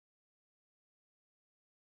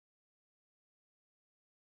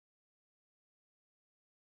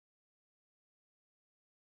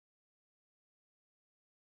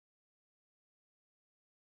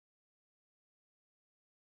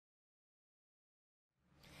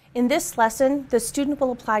In this lesson, the student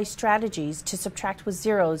will apply strategies to subtract with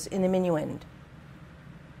zeros in the minuend.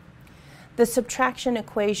 The subtraction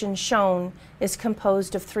equation shown is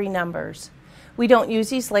composed of three numbers. We don't use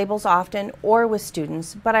these labels often or with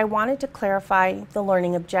students, but I wanted to clarify the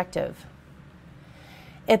learning objective.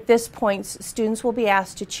 At this point, students will be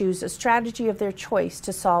asked to choose a strategy of their choice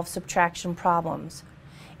to solve subtraction problems.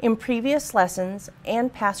 In previous lessons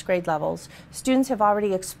and past grade levels, students have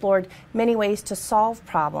already explored many ways to solve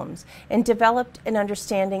problems and developed an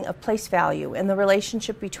understanding of place value and the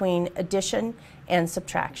relationship between addition and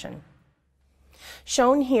subtraction.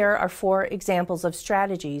 Shown here are 4 examples of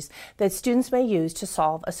strategies that students may use to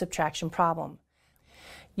solve a subtraction problem.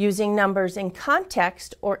 Using numbers in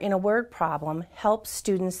context or in a word problem helps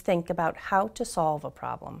students think about how to solve a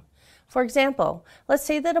problem. For example, let's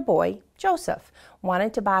say that a boy, Joseph,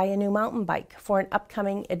 wanted to buy a new mountain bike for an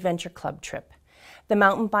upcoming adventure club trip. The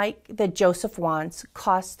mountain bike that Joseph wants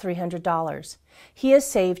costs $300. He has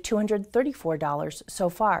saved $234 so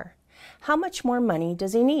far. How much more money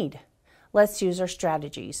does he need? Let's use our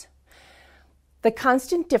strategies. The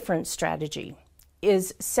constant difference strategy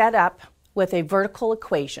is set up with a vertical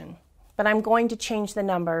equation, but I'm going to change the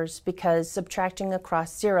numbers because subtracting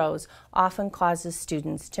across zeros often causes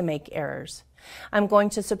students to make errors. I'm going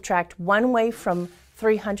to subtract 1 away from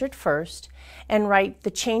 300 first and write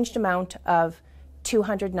the changed amount of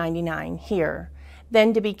 $299 here.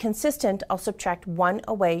 Then, to be consistent, I'll subtract 1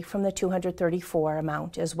 away from the $234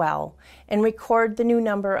 amount as well and record the new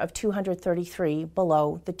number of $233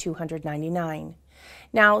 below the $299.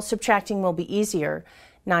 Now, subtracting will be easier.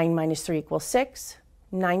 9 minus 3 equals 6,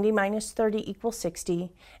 90 minus 30 equals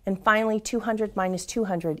 60, and finally 200 minus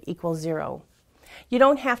 200 equals 0. You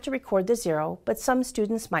don't have to record the 0, but some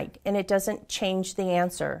students might, and it doesn't change the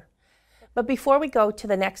answer. But before we go to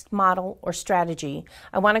the next model or strategy,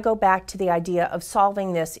 I want to go back to the idea of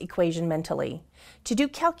solving this equation mentally. To do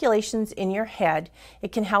calculations in your head,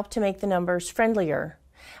 it can help to make the numbers friendlier.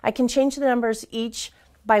 I can change the numbers each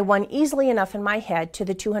by 1 easily enough in my head to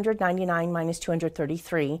the 299 minus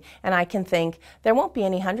 233, and I can think there won't be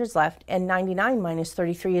any hundreds left, and 99 minus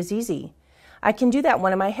 33 is easy. I can do that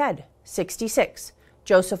one in my head, 66.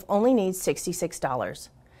 Joseph only needs $66.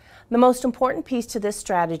 The most important piece to this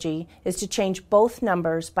strategy is to change both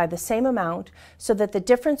numbers by the same amount so that the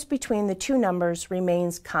difference between the two numbers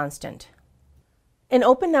remains constant. An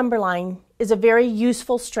open number line is a very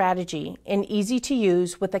useful strategy and easy to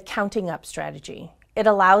use with a counting up strategy. It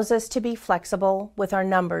allows us to be flexible with our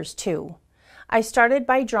numbers too. I started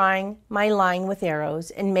by drawing my line with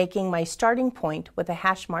arrows and making my starting point with a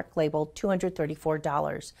hash mark labeled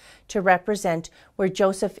 $234 to represent where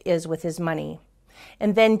Joseph is with his money.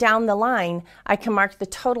 And then down the line, I can mark the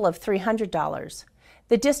total of $300.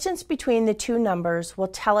 The distance between the two numbers will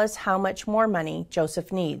tell us how much more money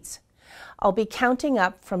Joseph needs. I'll be counting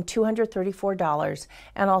up from $234,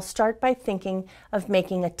 and I'll start by thinking of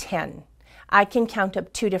making a 10. I can count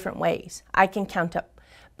up 2 different ways. I can count up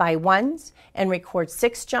by ones and record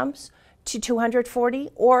 6 jumps to 240,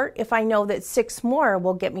 or if I know that 6 more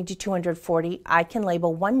will get me to 240, I can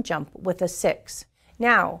label 1 jump with a 6.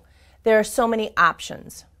 Now, there are so many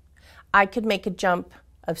options. I could make a jump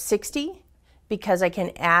of 60 because I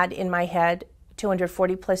can add in my head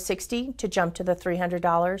 240 plus 60 to jump to the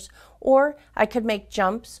 $300, or I could make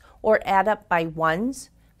jumps or add up by 1s,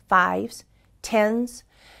 5s, 10s,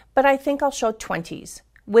 but I think I'll show 20s.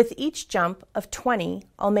 With each jump of 20,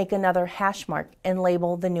 I'll make another hash mark and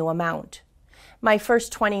label the new amount. My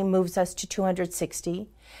first 20 moves us to 260,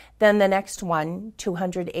 then the next one,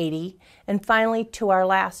 280, and finally to our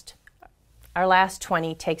last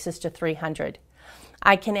 20 takes us to 300.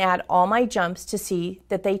 I can add all my jumps to see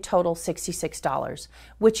that they total $66,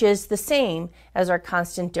 which is the same as our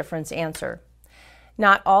constant difference answer.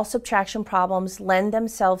 Not all subtraction problems lend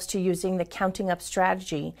themselves to using the counting up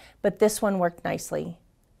strategy, but this one worked nicely.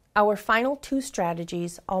 Our final 2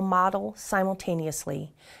 strategies I'll model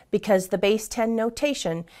simultaneously because the base 10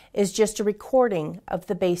 notation is just a recording of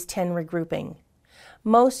the base 10 regrouping.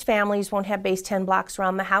 Most families won't have base 10 blocks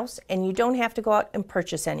around the house, and you don't have to go out and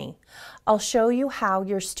purchase any. I'll show you how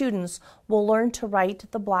your students will learn to write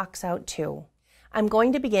the blocks out too. I'm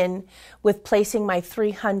going to begin with placing my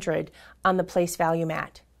 300 on the place value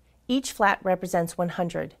mat. Each flat represents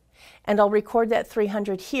 100, and I'll record that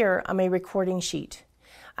 300 here on my recording sheet.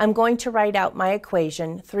 I'm going to write out my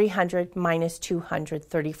equation 300 minus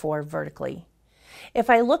 234 vertically. If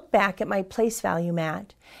I look back at my place value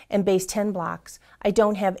mat and base 10 blocks, I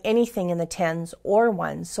don't have anything in the 10s or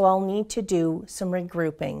 1s, so I'll need to do some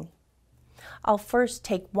regrouping. I'll first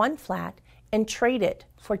take 1 flat and trade it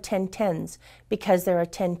for 10 tens because there are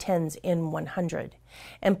 10 tens in 100,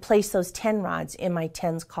 and place those 10 rods in my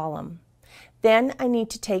tens column. Then I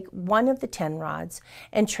need to take one of the 10 rods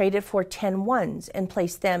and trade it for 10 ones and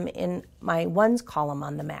place them in my ones column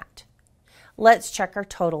on the mat. Let's check our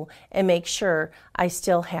total and make sure I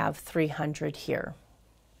still have 300 here.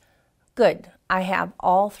 Good, I have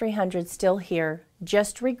all 300 still here,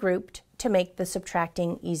 just regrouped to make the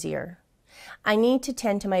subtracting easier. I need to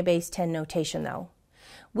tend to my base 10 notation though.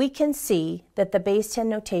 We can see that the base 10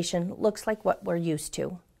 notation looks like what we're used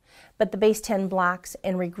to, but the base 10 blocks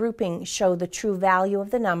and regrouping show the true value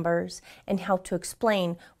of the numbers and help to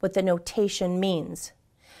explain what the notation means.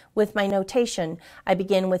 With my notation, I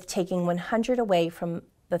begin with taking 100 away from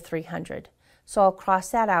the 300. So I'll cross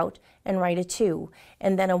that out and write a 2,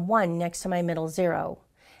 and then a 1 next to my middle 0.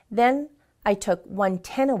 Then I took 1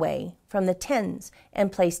 10 away from the tens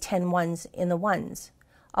and placed 10 ones in the ones.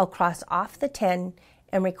 I'll cross off the 10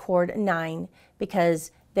 and record a 9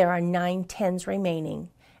 because there are 9 tens remaining,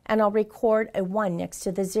 and I'll record a 1 next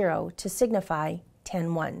to the 0 to signify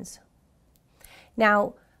 10 ones.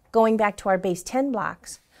 Now, going back to our base 10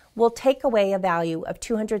 blocks, we'll take away a value of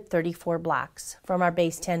 234 blocks from our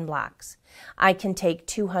base 10 blocks. I can take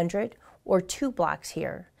 200 or 2 blocks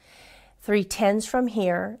here, 3 tens from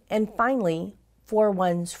here, and finally 4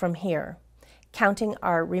 ones from here. Counting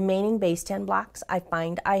our remaining base 10 blocks, I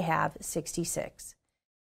find I have 66.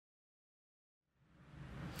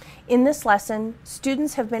 In this lesson,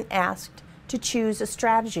 students have been asked to choose a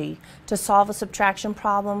strategy to solve a subtraction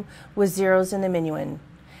problem with zeros in the minuend.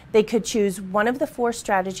 They could choose one of the 4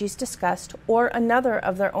 strategies discussed or another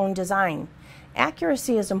of their own design.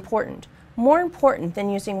 Accuracy is important, more important than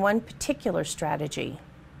using one particular strategy.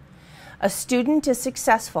 A student is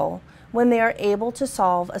successful when they are able to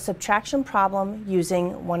solve a subtraction problem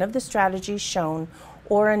using one of the strategies shown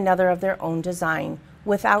or another of their own design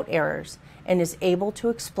without errors and is able to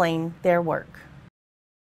explain their work.